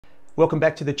Welcome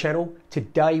back to the channel.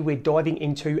 Today we're diving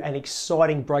into an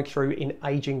exciting breakthrough in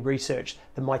aging research,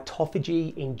 the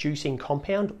mitophagy inducing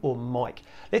compound, or MIC.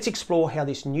 Let's explore how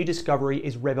this new discovery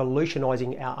is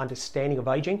revolutionizing our understanding of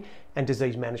aging and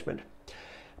disease management.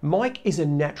 MIC is a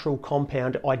natural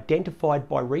compound identified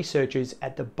by researchers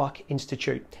at the Buck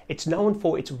Institute. It's known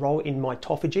for its role in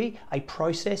mitophagy, a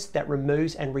process that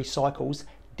removes and recycles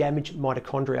damaged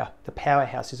mitochondria, the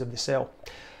powerhouses of the cell.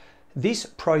 This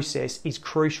process is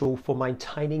crucial for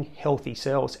maintaining healthy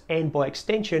cells and, by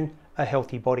extension, a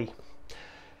healthy body.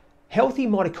 Healthy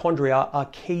mitochondria are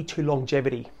key to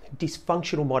longevity.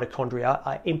 Dysfunctional mitochondria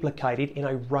are implicated in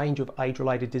a range of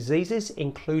age-related diseases,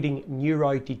 including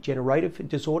neurodegenerative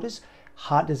disorders,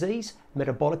 heart disease,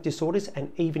 metabolic disorders, and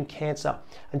even cancer.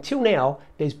 Until now,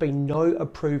 there's been no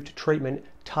approved treatment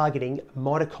targeting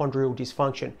mitochondrial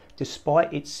dysfunction,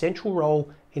 despite its central role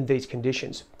in these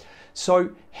conditions.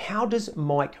 So, how does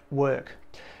MIC work?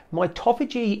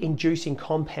 Mitophagy-inducing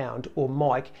compound, or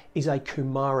MIC, is a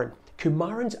coumarin.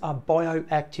 Coumarins are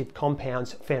bioactive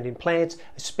compounds found in plants,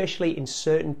 especially in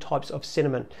certain types of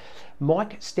cinnamon.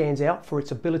 MIC stands out for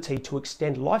its ability to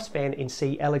extend lifespan in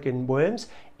C. elegans worms,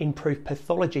 improve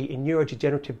pathology in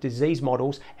neurodegenerative disease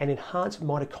models, and enhance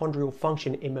mitochondrial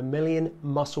function in mammalian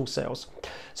muscle cells.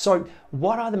 So,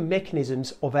 what are the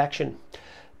mechanisms of action?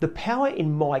 The power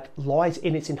in MIC lies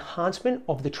in its enhancement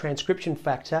of the transcription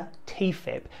factor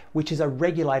TFEB, which is a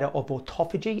regulator of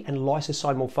autophagy and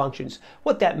lysosomal functions.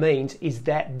 What that means is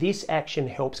that this action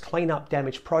helps clean up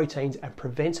damaged proteins and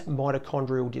prevents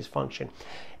mitochondrial dysfunction.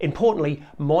 Importantly,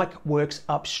 MIC works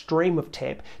upstream of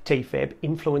TFEB,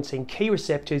 influencing key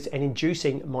receptors and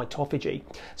inducing mitophagy.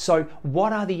 So,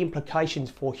 what are the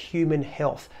implications for human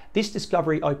health? This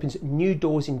discovery opens new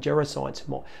doors in geroscience.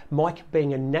 MIC,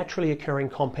 being a naturally occurring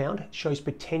compound, shows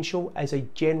potential as a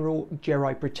general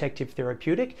geroprotective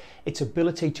therapeutic. Its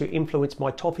ability to influence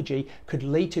mitophagy could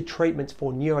lead to treatments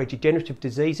for neurodegenerative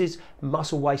diseases,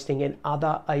 muscle wasting, and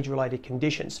other age-related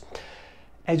conditions.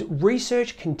 As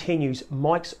research continues,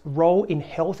 MIC's role in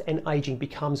health and aging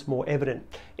becomes more evident.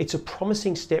 It's a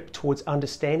promising step towards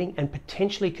understanding and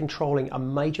potentially controlling a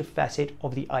major facet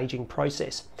of the aging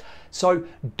process. So,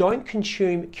 don't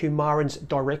consume coumarins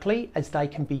directly, as they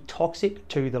can be toxic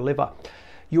to the liver.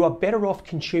 You are better off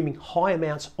consuming high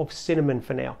amounts of cinnamon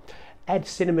for now. Add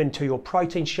cinnamon to your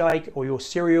protein shake or your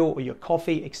cereal or your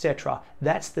coffee, etc.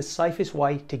 That's the safest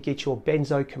way to get your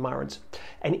benzo coumarins.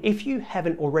 And if you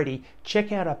haven't already,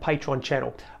 check out our Patreon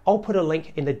channel. I'll put a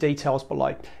link in the details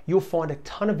below. You'll find a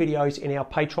ton of videos in our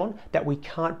Patreon that we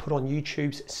can't put on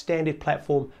YouTube's standard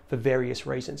platform for various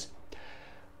reasons.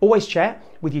 Always chat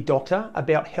with your doctor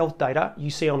about health data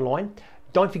you see online.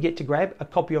 Don't forget to grab a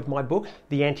copy of my book,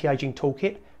 The Anti-Aging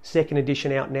Toolkit, 2nd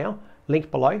edition out now, link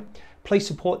below. Please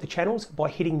support the channels by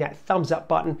hitting that thumbs up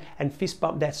button and fist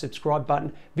bump that subscribe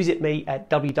button. Visit me at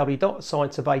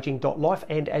www.scienceofaging.life,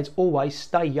 and as always,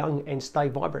 stay young and stay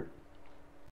vibrant.